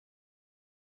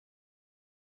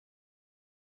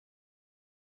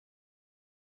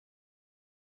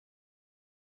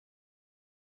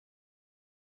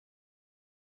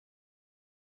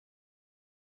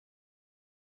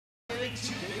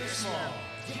Nothing too big or small.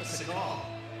 Give us a call.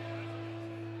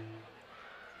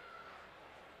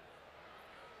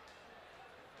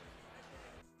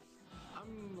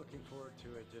 I'm looking forward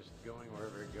to it just going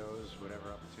wherever it goes, whatever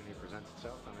opportunity presents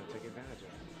itself, I'm going to take advantage of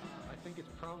it. I think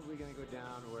it's probably going to go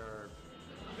down where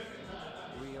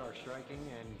we are striking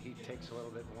and he takes a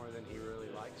little bit more than he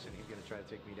really likes and he's going to try to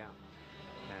take me down.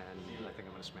 And I think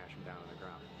I'm going to smash him down on the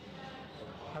ground.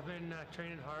 I've been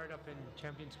training hard up in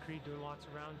Champions Creed, doing lots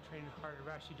of rounds, training hard at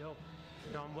Rashid Hill.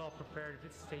 You know, I'm well prepared. If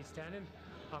it stays standing,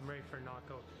 I'm ready for a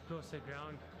knockout. If it goes to the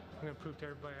ground, I'm going to prove to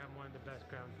everybody I'm one of the best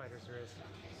ground fighters there is.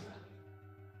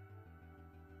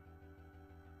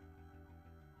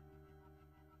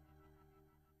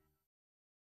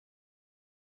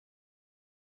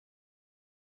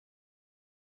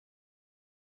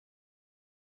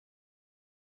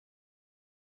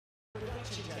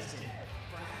 Production testing,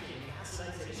 bracketing,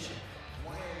 massization,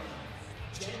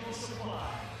 wireline, general supply,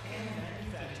 and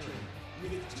manufacturing,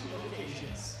 with 2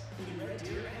 locations in Red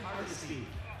Deer and Hardesty.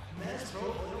 Mass Pro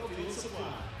Oil Field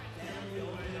Supply, family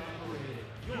owned and operated.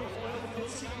 Your oil field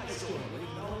supply store with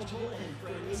knowledgeable and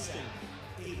friendly staff.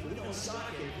 If we don't stock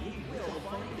it, we will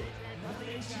find it.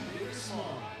 Nothing too big or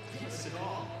small. Give us a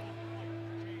call.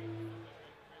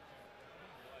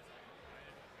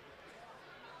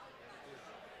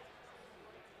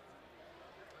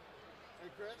 Hey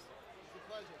Chris, it's a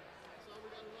pleasure. So we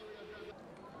got to do.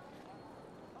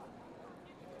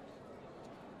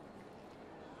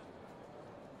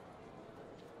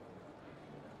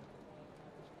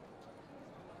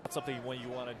 Something you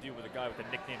want to do with a guy with the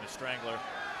nickname the Strangler.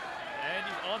 And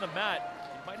he's on the mat.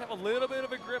 He might have a little bit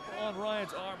of a grip on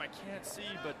Ryan's arm. I can't see,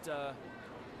 but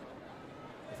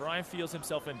if Ryan feels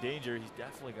himself in danger, he's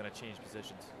definitely going to change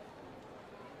positions.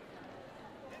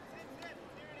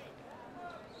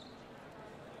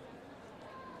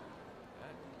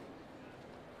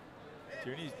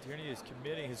 Tierney is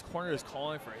committing. His corner is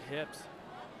calling for hips.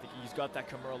 I think he's got that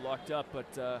Kimura locked up,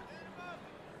 but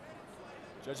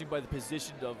judging by the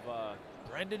position of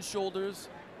Brendan's shoulders,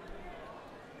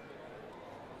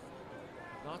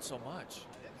 not so much.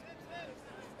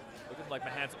 Looking like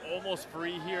Machan's almost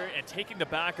free here and taking the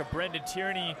back of Brendan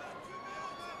Tierney.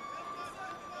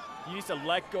 He needs to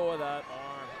let go of that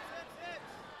arm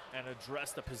and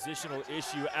address the positional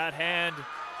issue at hand.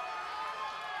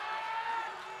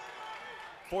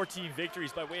 14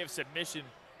 victories by way of submission,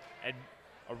 and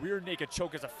a rear naked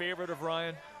choke is a favorite of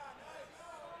Ryan.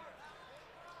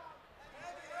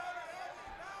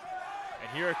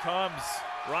 And here it comes.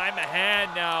 Ryan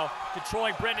Machan now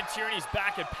controlling Brendan Tierney's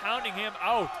back and pounding him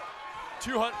out.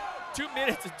 2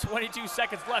 minutes and 22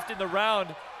 seconds left in the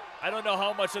round. I don't know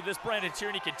how much of this Brendan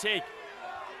Tierney can take.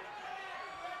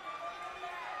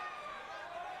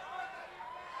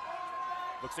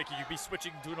 Looks like he could be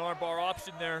switching to an armbar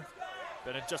option there.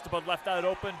 Brendan just about left that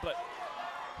open, but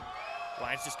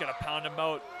Ryan's just gonna pound him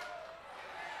out.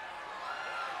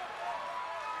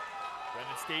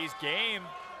 Brendan stays game.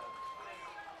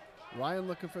 Ryan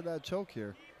looking for that choke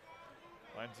here.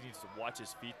 Ryan needs to watch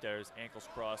his feet there. His ankles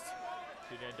crossed.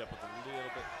 Could end up with a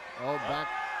little bit. Oh, back.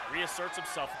 Reasserts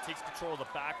himself and takes control of the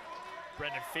back.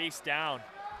 Brendan face down.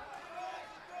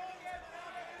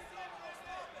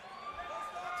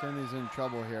 Tierney's in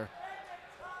trouble here.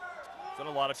 He's in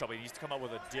a lot of trouble. He needs to come up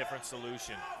with a different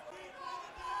solution.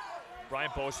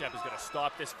 Brian Beauchamp is going to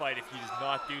stop this fight if he does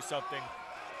not do something.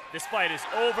 This fight is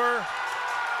over.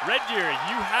 Red Deer,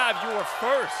 you have your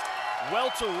first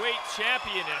welterweight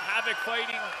champion in Havoc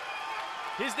fighting.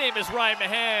 His name is Ryan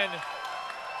Machan,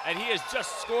 and he has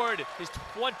just scored his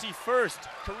 21st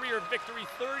career victory,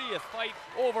 30th fight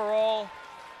overall.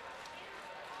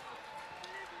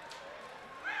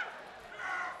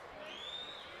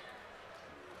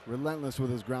 Relentless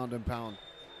with his ground and pound.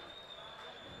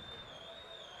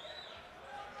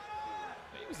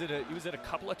 He was in a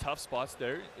couple of tough spots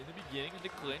there in the beginning in the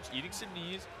clinch, eating some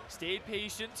knees, stayed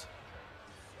patient,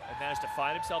 and managed to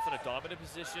find himself in a dominant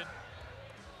position.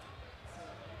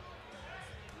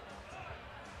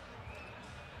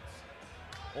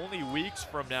 Only weeks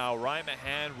from now, Ryan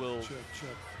Machan will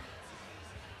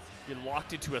be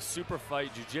locked into a super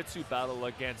fight jiu-jitsu battle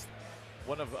against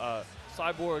one of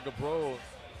Cyborg Abro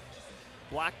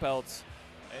black belts,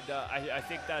 and I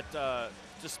think that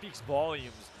just speaks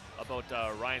volumes about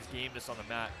Ryan's gameness on the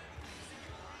mat.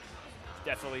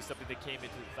 Definitely something that came into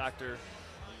the factor,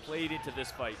 played into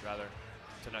this fight rather,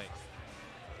 tonight.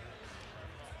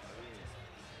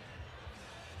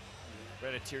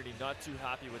 Brendan Tierney not too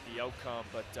happy with the outcome,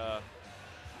 but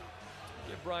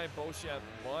give Brian Beauchamp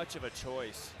much of a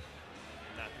choice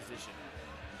in that position.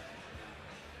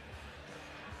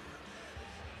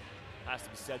 Has to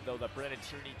be said, though, that Brandon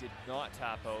Tierney did not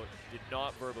tap out, did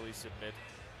not verbally submit.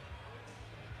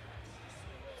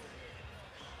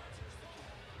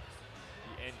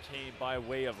 The end came by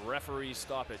way of referee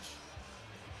stoppage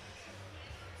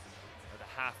at the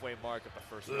halfway mark of the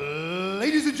first round.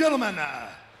 Ladies and gentlemen,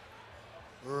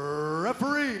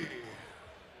 referee.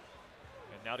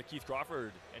 And now to Keith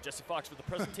Crawford and Jesse Fox for the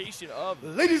presentation of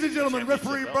Ladies and gentlemen, the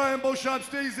referee championship Brian Beauchamp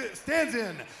stands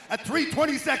in at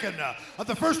 3:22 of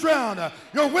the first round.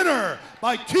 Your winner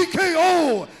by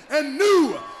TKO and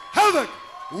new Havoc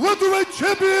Welterweight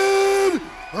champion,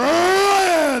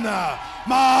 Ryan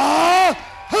Machan.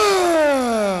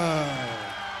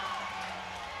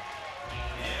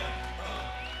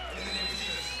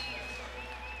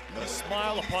 A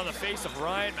smile upon the face of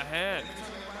Ryan Machan.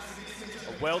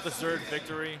 A well-deserved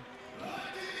victory.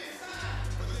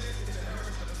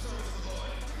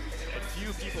 And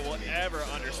few people will ever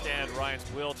understand Ryan's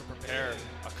will to prepare.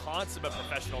 A consummate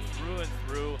professional through and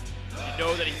through. You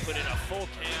know that he put in a full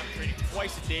camp, training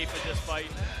twice a day for this fight,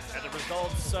 and the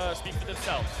results speak for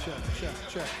themselves.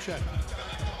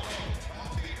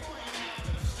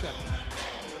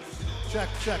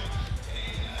 Check.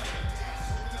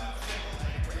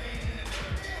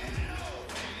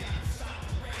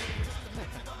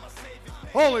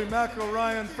 Holy mackerel,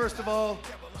 Ryan. First of all,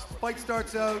 fight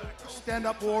starts out,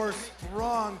 stand-up wars,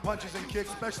 strong punches and kicks,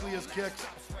 especially his kicks.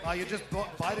 You just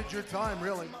bided your time,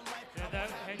 really. Yeah,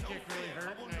 that head kick really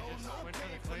hurt, and I just went for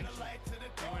the clinch. I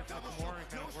went for the Kimura and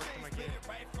kind of worked in my game.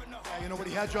 You know, what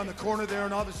he had you on the corner there,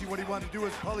 and obviously what he wanted to do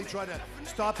is probably try to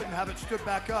stop it and have it stood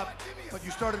back up, but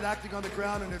you started acting on the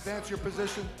ground and advance your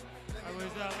position. I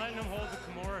was letting him hold the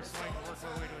Kimura so I could work my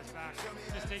way to his back.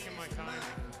 Just taking my time.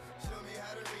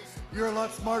 You're a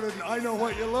lot smarter than I know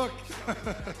what you look.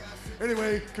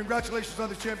 Anyway, congratulations on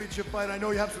the championship fight. I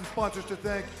know you have some sponsors to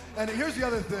thank. And here's the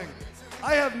other thing.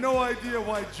 I have no idea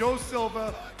why Joe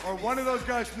Silva or one of those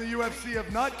guys from the UFC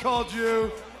have not called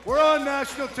you. We're on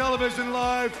national television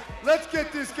live. Let's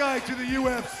get this guy to the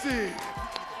UFC.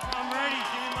 I'm ready.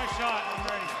 Give me my shot. I'm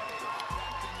ready.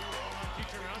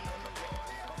 Future round.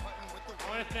 I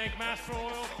want to thank Master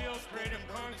Oil Fields, Creative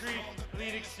Concrete,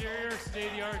 Elite Exterior,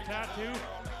 State-of-the-Art Tattoo,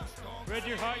 Red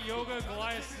Deer Hot Yoga,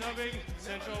 Goliath Snubbing,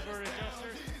 Central Alberta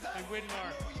Adjusters, and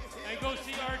Widmar. And go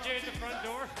see RJ at the front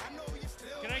door.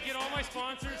 Can I get all my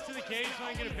sponsors to the cage so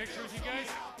I can get a picture with you guys?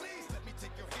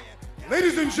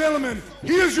 Ladies and gentlemen,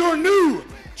 he is your new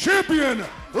champion,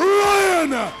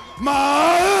 Ryan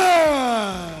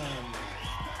Machan.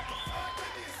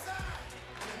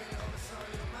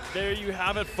 There you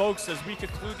have it, folks. As we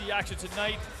conclude the action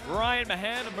tonight, Ryan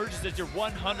Machan emerges as your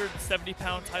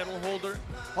 170-pound title holder.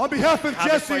 On behalf of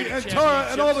Havoc Jesse Fighting and Tara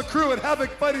and all the Championships. crew at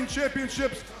Havoc Fighting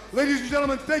Championships, ladies and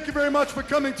gentlemen, thank you very much for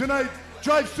coming tonight.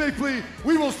 Drive safely.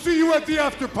 We will see you at the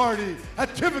after party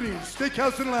at Tiffany's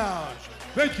Steakhouse and Lounge.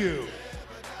 Thank you.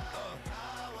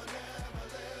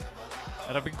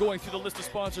 And I've been going through the list of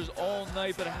sponsors all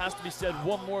night, but it has to be said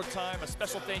one more time. A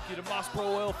special thank you to Moss Pro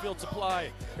Oil Field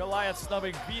Supply, Goliath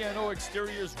Snubbing, VNO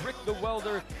Exteriors, Rick the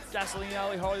Welder, Gasoline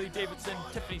Alley, Harley Davidson,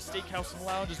 Tiffany Steakhouse and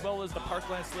Lounge, as well as the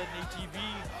Parkland Sled and ATV,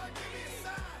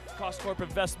 Costcorp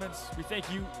Investments. We thank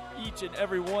you, each and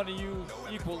every one of you,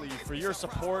 equally for your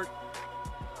support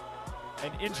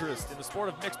and interest in the sport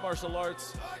of mixed martial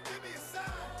arts.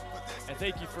 And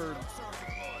thank you for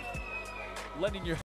lending your